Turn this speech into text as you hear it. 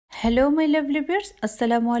Hello my lovely viewers,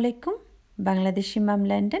 আসসালামু আলাইকুম। বাংলাদেশি মাম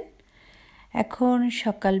London. এখন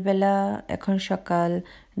সকাল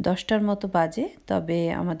 10টার মতো বাজে, তবে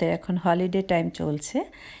আমাদের এখন হলিডে টাইম চলছে,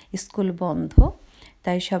 স্কুল বন্ধ,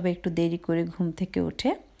 তাই সবাই একটু দেরি করে ঘুম থেকে উঠে।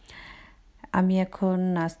 আমি এখন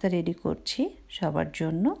নাস্তা রেডি করছি সবার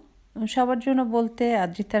জন্য বলতে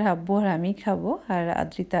আদ্রিতার আব্বু আর আমি খাবো, আর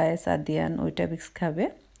আদ্রিতা আয়েস আদিয়ান ওইটা মিক্স খাবে।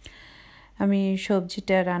 আমি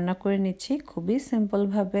সবজিটা রান্না করে নিচ্ছি খুবই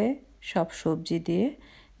সিম্পলভাবে, সব সবজি দিয়ে,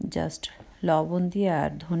 জাস্ট লবণ দিয়ে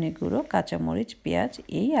আর ধনে গুঁড়ো, কাঁচামরিচ, পেঁয়াজ,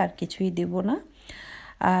 এই আর কিছুই দেব না।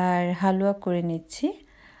 আর হালুয়া করে নিচ্ছি,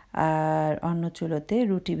 আর অন্য চুলোতে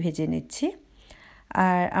রুটি ভেজে নিচ্ছি।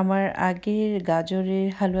 আর আমার আগের গাজরের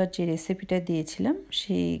হালুয়ার যে রেসিপিটা দিয়েছিলাম,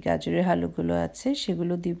 সেই গাজরের হালুগুলো আছে,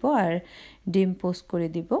 সেগুলো দিব, আর ডিম পোস্ট করে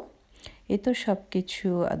দিব। এই তো সব কিছু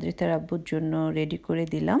আদ্রিতার আব্বুর জন্য রেডি করে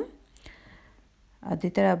দিলাম।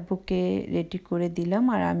 আদ্রিতার আব্বুকে রেডি করে দিলাম,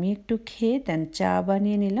 আর আমি একটু খেয়ে দেন চা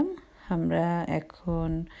বানিয়ে নিলাম। আমরা এখন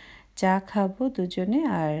চা খাবো দুজনে।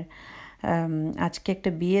 আর আজকে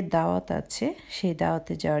একটা বিয়ের দাওয়াত আছে, সেই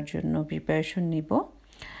দাওয়াতে যাওয়ার জন্য প্রিপারেশন নিব।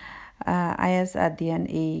 আয়াজ আদিয়ান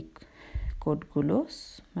এই কোটগুলো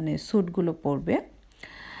মানে স্যুটগুলো পরবে,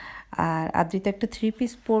 আর আদ্রিতা একটা 3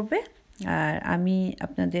 পিস পরবে। আর আমি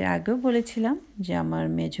আপনাদের আগেও বলেছিলাম যে আমার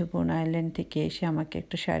মেজো বোন আয়ারল্যান্ড থেকে এসে আমাকে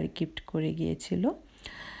একটা শাড়ি গিফট করে গিয়েছিল।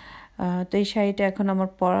 তো এই শাড়িটা এখন আমার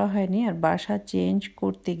পরা হয়নি, আর বাসা চেঞ্জ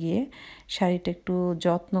করতে গিয়ে শাড়িটা একটু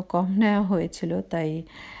যত্ন কম নেওয়া হয়েছিল, তাই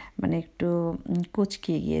মানে একটু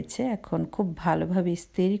কুঁচকিয়ে গিয়েছে। এখন খুব ভালোভাবে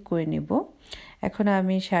ইস্ত্রি করে নেব। এখন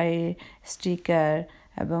আমি শাড়ির স্টিকার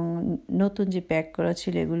এবং নতুন যে প্যাক করা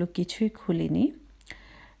ছিল এগুলো কিছুই খুলিনি।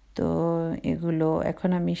 তো এগুলো এখন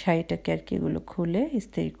আমি শাড়িটাকে আর কি এগুলো খুলে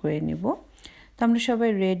ইস্ত্রি করে নিব। তো আমরা সবাই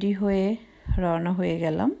রেডি হয়ে রওনা হয়ে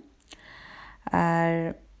গেলাম। আর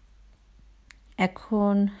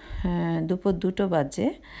এখন দুপুর 2টো বাজে,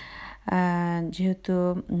 যেহেতু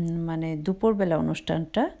মানে দুপুরবেলা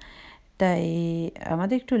অনুষ্ঠানটা, তাই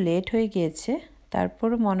আমাদের একটু লেট হয়ে গিয়েছে।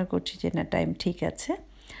 তারপরও মনে করছি যে না, টাইম ঠিক আছে।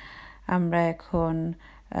 আমরা এখন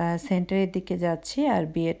সেন্টারের দিকে যাচ্ছি, আর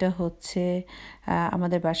বিয়েটা হচ্ছে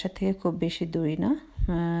আমাদের বাসা থেকে খুব বেশি দূরই না,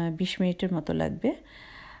 20 মিনিটের মতো লাগবে।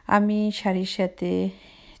 আমি শাড়ির সাথে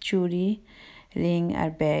চুড়ি, রিং আর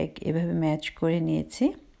ব্যাগ এভাবে ম্যাচ করে নিয়েছি।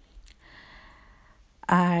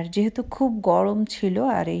 আর যেহেতু খুব গরম ছিল,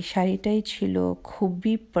 আর এই শাড়িটাই ছিল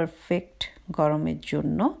খুবই পারফেক্ট গরমের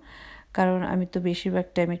জন্য, কারণ আমি তো বেশিরভাগ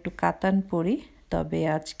টাইম একটু কাতান পরি, তবে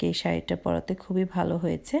আজকে এই শাড়িটা পরাতে খুবই ভালো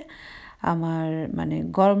হয়েছে। আমার মানে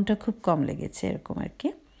গরমটা খুব কম লেগেছে, এরকম আর কি।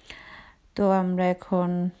 তো আমরা এখন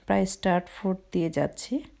প্রায় স্টার্ট ফুড দিয়ে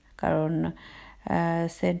যাচ্ছি, কারণ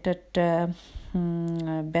সেন্টারটা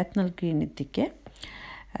বেথনাল গ্রিনের দিকে।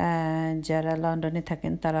 যারা লন্ডনে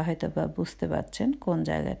থাকেন তারা হয়তো বা বুঝতে পারছেন কোন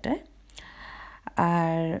জায়গাটায়।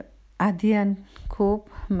 আর আদিয়ান খুব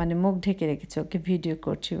মানে মুখ ঢেকে রেখেছে, ওকে ভিডিও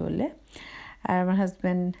করছি বলে। আর আমার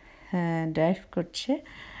হাজব্যান্ড ড্রাইভ করছে,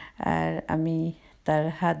 আর আমি তার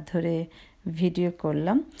হাত ধরে ভিডিও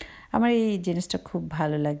করলাম। আমার এই জিনিসটা খুব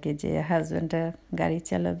ভালো লাগে যে হাজব্যান্ডটা গাড়ি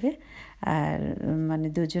চালাবে, আর মানে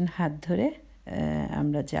দুজন হাত ধরে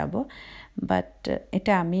আমরা যাব। বাট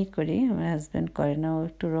এটা আমিই করি, আমার হাজব্যান্ড করে না, ও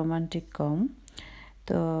একটু রোমান্টিক কম।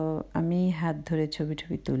 তো আমি হাত ধরে ছবি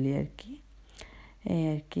তুলি আর কি, এই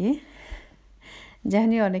আর কি।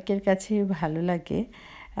 জানি অনেকের কাছে ভালো লাগে,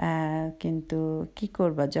 কিন্তু কি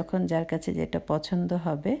করবা, যখন যার কাছে যেটা পছন্দ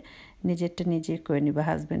হবে নিজেরটা নিজে করে নিবা,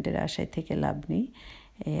 হাজব্যান্ডের আশায় থেকে লাভ নেই,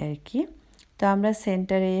 এই আর কি। তো আমরা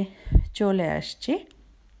সেন্টারে চলে আসছি।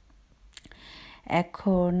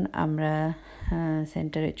 এখন আমরা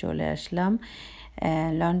সেন্টারে চলে আসলাম।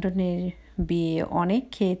 লন্ডনের বিয়ে অনেক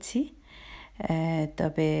খেয়েছি,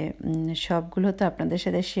 তবে সবগুলো তো আপনাদের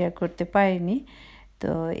সাথে শেয়ার করতে পারিনি।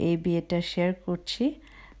 তো এই বিয়েটা শেয়ার করছি।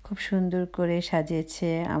 খুব সুন্দর করে সাজিয়েছে,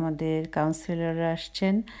 আমাদের কাউন্সিলররা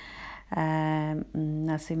আসছেন।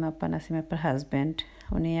 নাসিম আপার হাজব্যান্ড,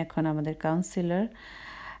 উনি এখন আমাদের কাউন্সিলর।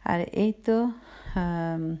 আর এই তো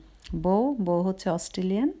বউ হচ্ছে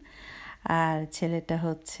অস্ট্রেলিয়ান, আর ছেলেটা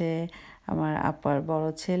হচ্ছে আমার আপার বড়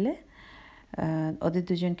ছেলে। ওদের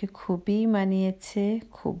দুজনকে খুবই মানিয়েছে,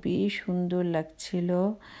 খুবই সুন্দর লাগছিল।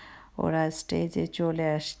 ওরা স্টেজে চলে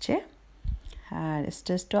আসছে, আর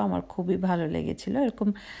স্টেজটাও আমার খুবই ভালো লেগেছিল, এরকম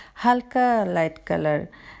হালকা লাইট কালার,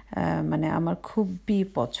 মানে আমার খুবই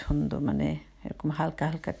পছন্দ, মানে এরকম হালকা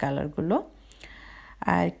হালকা কালারগুলো।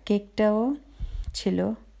 আর কেকটাও ছিল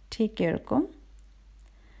ঠিক এরকম,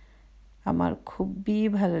 আমার খুবই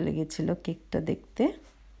ভালো লেগেছিল কেকটা দেখতে।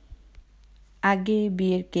 আগে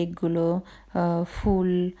বিয়ের কেকগুলো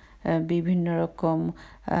ফুল বিভিন্ন রকম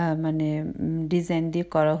মানে ডিজাইন দিয়ে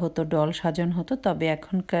করা হতো, ডল সাজানো হতো। তবে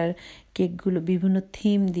এখনকার কেকগুলো বিভিন্ন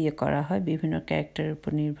থিম দিয়ে করা হয়, বিভিন্ন ক্যারেক্টারের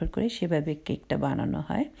উপর নির্ভর করে সেভাবে কেকটা বানানো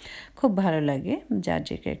হয়। খুব ভালো লাগে, যার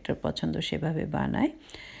যে ক্যারেক্টার পছন্দ সেভাবে বানায়।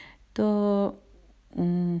 তো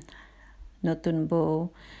নতুন বউ,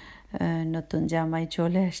 নতুন জামাই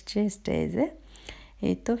চলে আসছে স্টেজে।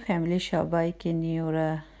 এই তো ফ্যামিলির সবাইকে নিয়ে ওরা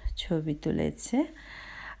ছবি তুলেছে।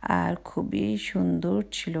 আর খুবই সুন্দর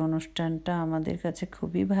ছিল অনুষ্ঠানটা, আমাদের কাছে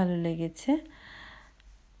খুবই ভালো লেগেছে।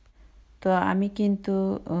 তো আমি কিন্তু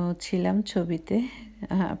ছিলাম ছবিতে,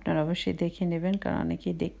 আপনারা অবশ্যই দেখে নেবেন কারণ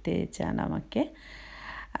অনেকেই দেখতে চান আমাকে।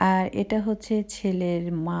 আর এটা হচ্ছে ছেলের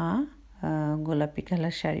মা, গোলাপি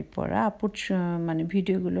কালার শাড়ি পরা। আপুর মানে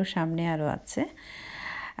ভিডিওগুলো সামনে আরও আছে।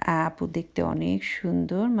 আপু দেখতে অনেক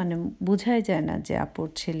সুন্দর, মানে বোঝাই যায় না যে আপুর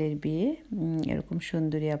ছেলের বিয়ে, এরকম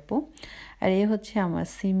সুন্দরী আপু। আর এ হচ্ছে আমার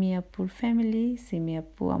সিমি আপুর ফ্যামিলি। সিমি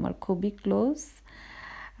আপু আমার খুবই ক্লোজ।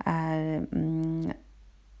 আর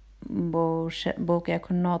বউকে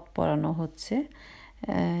এখন নথ পরানো হচ্ছে,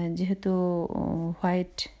 যেহেতু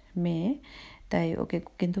হোয়াইট মেয়ে তাই ওকে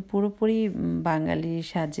কিন্তু পুরোপুরি বাঙালি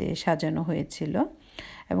সাজানো হয়েছিল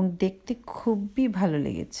এবং দেখতে খুবই ভালো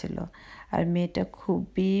লেগেছিল। আর মেয়েটা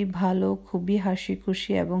খুবই ভালো, খুবই হাসি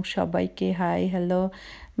খুশি এবং সবাইকে হাই হ্যালো,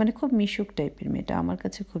 মানে খুব মিশুক টাইপের মেয়েটা। আমার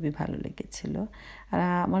কাছে খুবই ভালো লেগেছিল। আর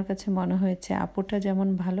আমার কাছে মনে হয়েছে আপুটা যেমন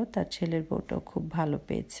ভালো, তার ছেলের বউটাও খুব ভালো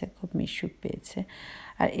পেয়েছে, খুব মিশুক পেয়েছে।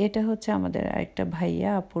 আর এটা হচ্ছে আমাদের আরেকটা ভাইয়া,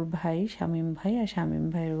 আপুর ভাই শামীম ভাই, আর শামীম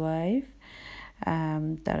ভাইয়ের ওয়াইফ,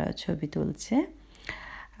 তারা ছবি তুলছে।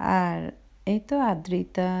 আর এই তো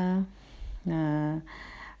আদ্রিতা,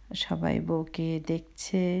 সবাই বউকে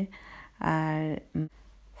দেখছে। আর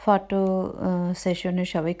ফটো সেশনে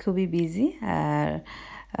সবাই খুবই বিজি। আর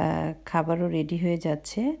খাবারও রেডি হয়ে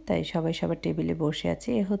যাচ্ছে, তাই সবাই সবার টেবিলে বসে আছে।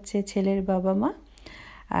 এ হচ্ছে ছেলের বাবা মা,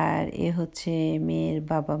 আর এ হচ্ছে মেয়ের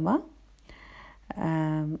বাবা মা।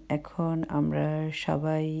 এখন আমরা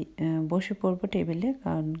সবাই বসে পড়বো টেবিলে,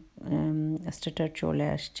 কারণ স্টার্টার চলে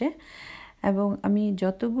আসছে। এবং আমি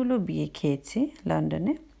যতগুলো বিয়ে খেয়েছি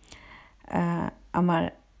লন্ডনে, আমার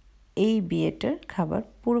এই বিয়েটার খাবার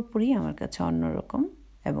পুরোপুরি আমার কাছে অন্যরকম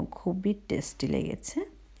এবং খুবই টেস্টি লেগেছে।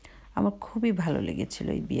 আমার খুবই ভালো লেগেছিল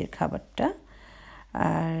এই বিয়ের খাবারটা।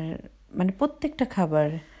 আর মানে প্রত্যেকটা খাবার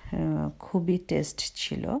খুবই টেস্ট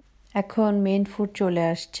ছিল। এখন মেইন ফুড চলে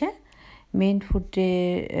আসছে। মেইন ফুডে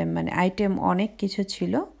মানে আইটেম অনেক কিছু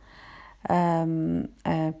ছিল।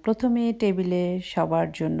 প্রথমে টেবিলে সবার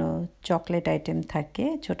জন্য চকলেট আইটেম থাকে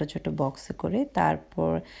ছোট ছোট বক্সে করে,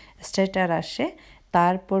 তারপর স্টার্টার আসে,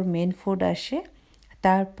 তারপর মেইন ফুড আসে,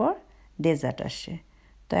 তারপর ডেজার্ট আসে।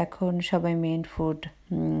 তো এখন সবাই মেইন ফুড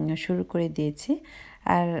শুরু করে দিয়েছি।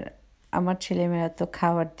 আর আমার ছেলেমেয়েরা তো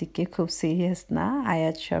খাওয়ার দিকে খুব সিরিয়াস না,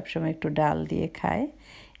 আয়াত সবসময় একটু ডাল দিয়ে খায়,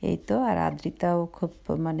 এই তো। আর আদ্রিতাও খুব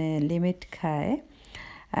মানে লিমিট খায়।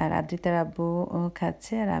 আর আদ্রিতার আব্বু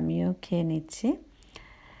খাচ্ছে আর আমিও খেয়ে নিচ্ছি।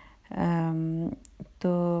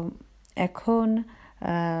 তো এখন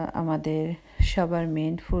আমাদের সবার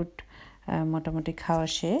মেইন ফুড মোটামুটি খাওয়া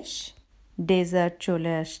শেষ, ডেজার্ট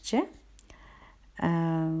চলে আসছে।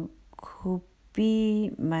 খুবই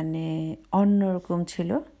মানে অন্যরকম ছিল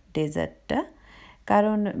ডেজার্টটা,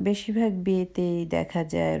 কারণ বেশিরভাগ বিয়েতেই দেখা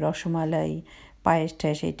যায় রসমালাই, পায়েস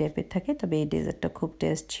টায়েস এই টাইপের থাকে, তবে এই ডেজার্টটা খুব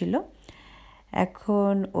টেস্ট ছিল।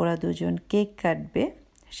 এখন ওরা দুজন কেক কাটবে,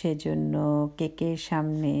 সেজন্য কেকের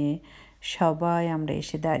সামনে সবাই আমরা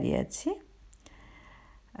এসে দাঁড়িয়ে আছি।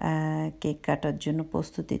 কেক কাটার জন্য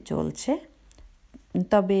প্রস্তুতি চলছে।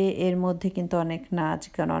 তবে এর মধ্যে কিন্তু অনেক নাচ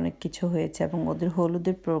গান অনেক কিছু হয়েছে এবং ওদের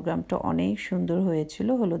হলুদের প্রোগ্রামটা অনেক সুন্দর হয়েছিল।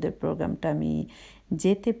 হলুদের প্রোগ্রামটা আমি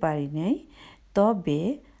যেতে পারি নাই, তবে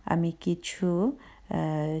আমি কিছু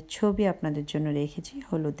ছবি আপনাদের জন্য রেখেছি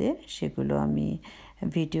হলুদের, সেগুলো আমি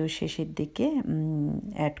ভিডিও শেষের দিকে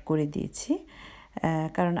অ্যাড করে দিয়েছি।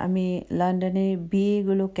 কারণ আমি লন্ডনের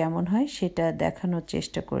বিয়েগুলো কেমন হয় সেটা দেখানোর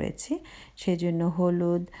চেষ্টা করেছি, সেজন্য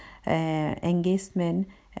হলুদ, এঙ্গেজমেন্ট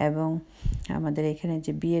এবং আমাদের এখানে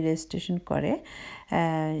যে বিয়ে রেজিস্ট্রেশন করে,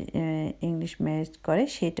 ইংলিশ ম্যারেজ করে,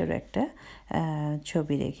 সেটারও একটা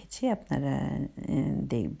ছবি রেখেছি, আপনারা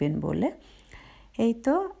দেখবেন বলে। এই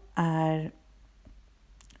তো। আর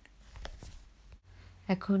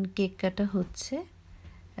এখন কেক কাটা হচ্ছে,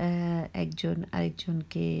 একজন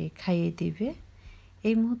আরেকজনকে খাইয়ে দিবে।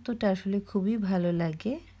 এই মুহূর্তটা আসলে খুবই ভালো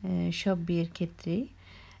লাগে সব বিয়ের ক্ষেত্রেই।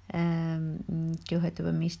 কেউ হয়তো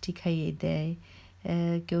বা মিষ্টি খাইয়ে দেয়,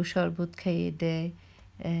 কেউ শরবত খাইয়ে দেয়,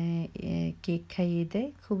 কেক খাইয়ে দেয়,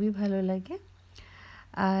 খুবই ভালো লাগে।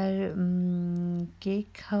 আর কেক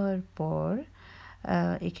খাওয়ার পর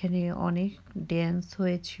এখানে অনেক ড্যান্স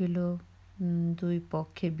হয়েছিল, দুই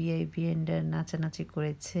পক্ষে বিআইবি এন্ডার নাচানাচি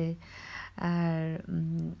করেছে আর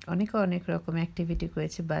অনেক রকম অ্যাক্টিভিটি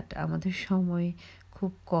করেছে, বাট আমাদের সময়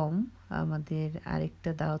খুব কম। আমাদের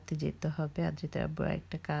আরেকটা দাওয়াতে যেতে হবে, আদ্রিতার আব্বুর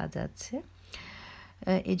একটা কাজ আছে,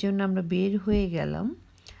 এই জন্য আমরা বের হয়ে গেলাম।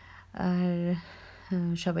 আর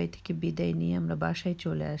সবাই থেকে বিদায় নিয়ে আমরা বাসায়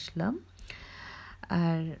চলে আসলাম।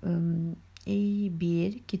 আর এই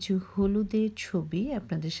বিয়ের কিছু হলুদের ছবি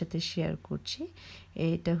আপনাদের সাথে শেয়ার করছি।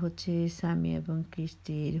 এটা হচ্ছে সামি এবং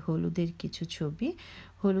কৃষ্টির হলুদের কিছু ছবি।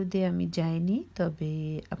 হলুদে আমি যাইনি, তবে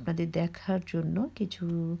আপনাদের দেখার জন্য কিছু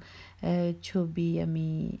ছবি আমি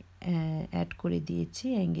অ্যাড করে দিয়েছি।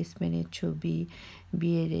 এঙ্গেজমেন্টের ছবি,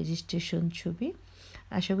 বিয়ের রেজিস্ট্রেশন ছবি।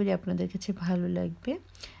 আশা করি আপনাদের কাছে ভালো লাগবে।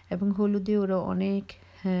 এবং হলুদে ওরা অনেক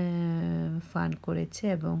ফান করেছে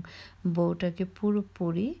এবং বউটাকে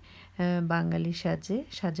পুরোপুরি বাঙালি সাজে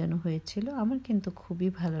সাজানো হয়েছিল। আমার কিন্তু খুবই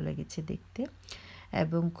ভালো লেগেছে দেখতে,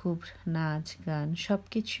 এবং খুব নাচ গান সব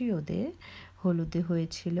কিছুই ওদের হলুদে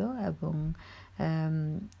হয়েছিল। এবং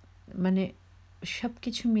মানে সব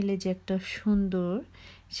কিছু মিলে যে একটা সুন্দর,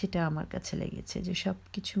 সেটা আমার কাছে লেগেছে, যে সব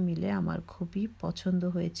কিছু মিলে আমার খুবই পছন্দ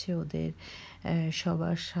হয়েছে। ওদের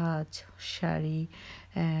সবার সাজ, শাড়ি,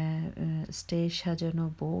 স্টেজ সাজানো,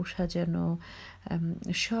 বউ সাজানো,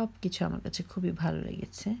 সব কিছু আমার কাছে খুবই ভালো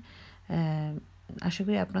লেগেছে। আশা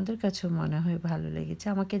করি আপনাদের কাছেও মনে হয় ভালো লেগেছে।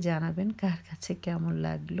 আমাকে জানাবেন কার কাছে কেমন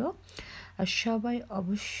লাগলো। আর সবাই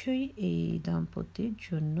অবশ্যই এই দম্পতির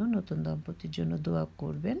জন্য, নতুন দম্পতির জন্য দোয়া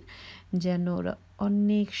করবেন যেন ওরা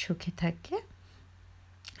অনেক সুখে থাকে।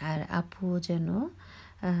 আর আপুও যেন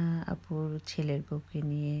আপুর ছেলের বউকে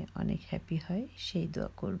নিয়ে অনেক হ্যাপি হয়, সেই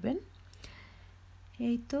দোয়া করবেন।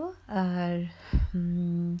 এই তো। আর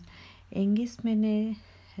এঙ্গেজমেন্টের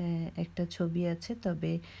একটা ছবি আছে,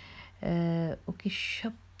 তবে ওকে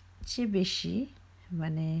সবচেয়ে বেশি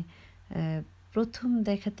মানে প্রথম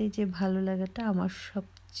দেখাতে যে ভালো লাগাটা, আমার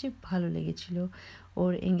সবচেয়ে ভালো লেগেছিল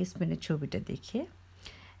ওর এঙ্গেজমেন্টের ছবিটা দেখে।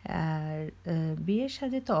 আর বিয়ের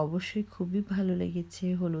সাজে তো অবশ্যই খুবই ভালো লেগেছে,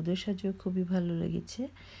 হলুদের সাজেও খুবই ভালো লেগেছে।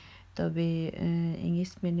 তবে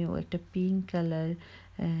এঙ্গেজমেন্টে ও একটা পিঙ্ক কালার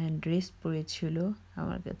ড্রেস পরেছিল,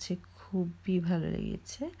 আমার কাছে খুবই ভালো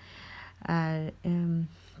লেগেছে। আর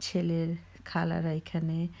ছেলের খালারা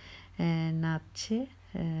এখানে নাচছে।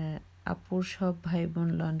 আপুর সব ভাই বোন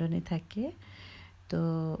লন্ডনে থাকে, তো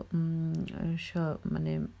সব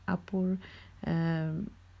মানে আপুর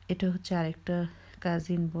এটা হচ্ছে আরেকটা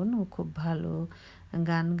কাজিন বোন, ও খুব ভালো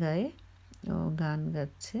গান গায়, ও গান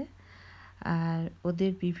গাচ্ছে। আর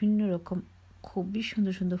ওদের বিভিন্ন রকম খুবই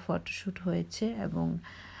সুন্দর সুন্দর ফটোশ্যুট হয়েছে, এবং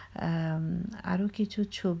আরও কিছু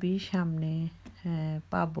ছবি সামনে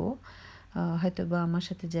পাবো, হয়তো বা আমার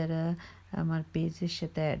সাথে যারা আমার পেজের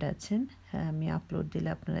সাথে অ্যাড আছেন, আমি আপলোড দিলে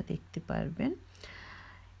আপনারা দেখতে পারবেন।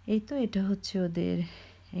 এই তো, এটা হচ্ছে ওদের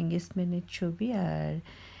এঙ্গেজমেন্টের ছবি। আর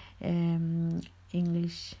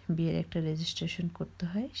ইংলিশ বিয়ের একটা রেজিস্ট্রেশন করতে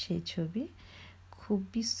হয়, সেই ছবি।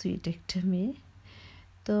 খুবই সুইট একটা মেয়ে।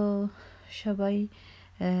 তো সবাই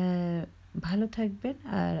ভালো থাকবেন।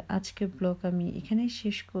 আর আজকের ব্লগ আমি এখানেই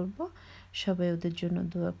শেষ করব। সবাই ওদের জন্য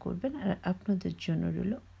দোয়া করবেন, আর আপনাদের জন্য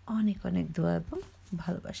রইল অনেক দোয়া এবং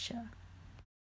ভালোবাসা।